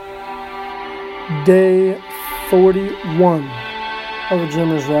Day 41 of A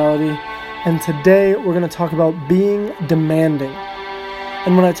Dreamer's Reality, and today we're going to talk about being demanding.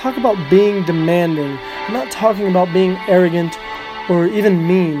 And when I talk about being demanding, I'm not talking about being arrogant or even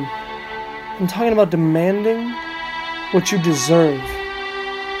mean. I'm talking about demanding what you deserve.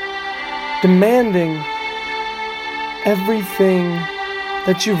 Demanding everything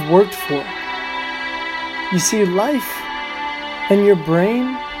that you've worked for. You see, life and your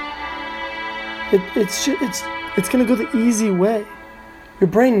brain, it's going to go the easy way. Your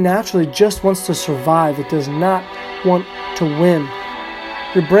brain naturally just wants to survive. It does not want to win.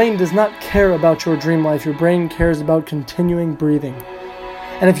 Your brain does not care about your dream life. Your brain cares about continuing breathing.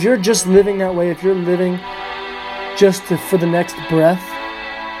 And if you're just living that way, if you're living just for the next breath,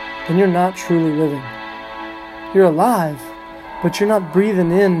 then you're not truly living. You're alive, but you're not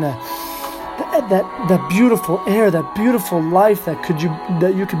breathing in that beautiful air, that beautiful life that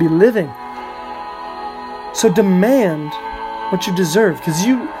you could be living. So demand what you deserve, because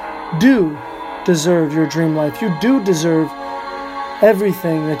you do deserve your dream life. You do deserve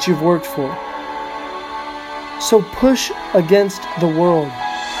everything that you've worked for. So push against the world.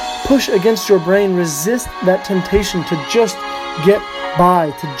 Push against your brain. Resist that temptation to just get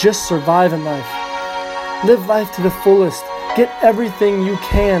by, to just survive in life. Live life to the fullest. Get everything you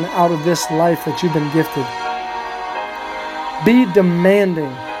can out of this life that you've been gifted. Be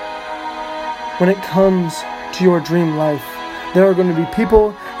demanding when it comes to your dream life. There are going to be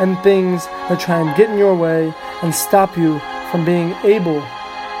people and things that try and get in your way and stop you from being able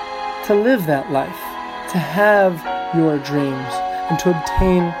to live that life, to have your dreams, and to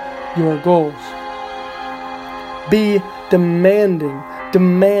obtain your goals. Be demanding.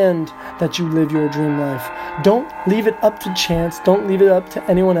 Demand that you live your dream life. Don't leave it up to chance. Don't leave it up to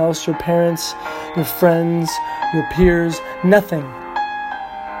anyone else, your parents, your friends, your peers, nothing.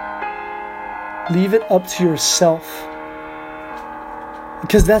 Leave it up to yourself.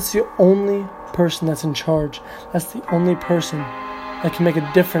 Because that's the only person that's in charge. That's the only person that can make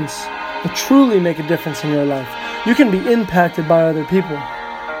a difference, that truly make a difference in your life. You can be impacted by other people,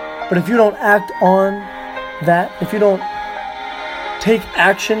 but if you don't act on that, if you don't take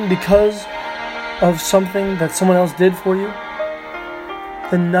action because of something that someone else did for you,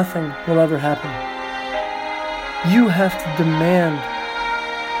 then nothing will ever happen. You have to demand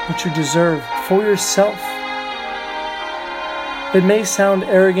what you deserve for yourself. It may sound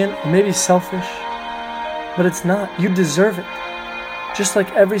arrogant, or maybe selfish, but it's not. You deserve it. Just like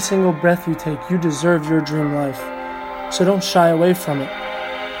every single breath you take, you deserve your dream life. So don't shy away from it.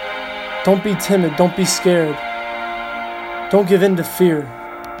 Don't be timid. Don't be scared. Don't give in to fear.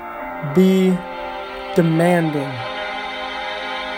 Be demanding.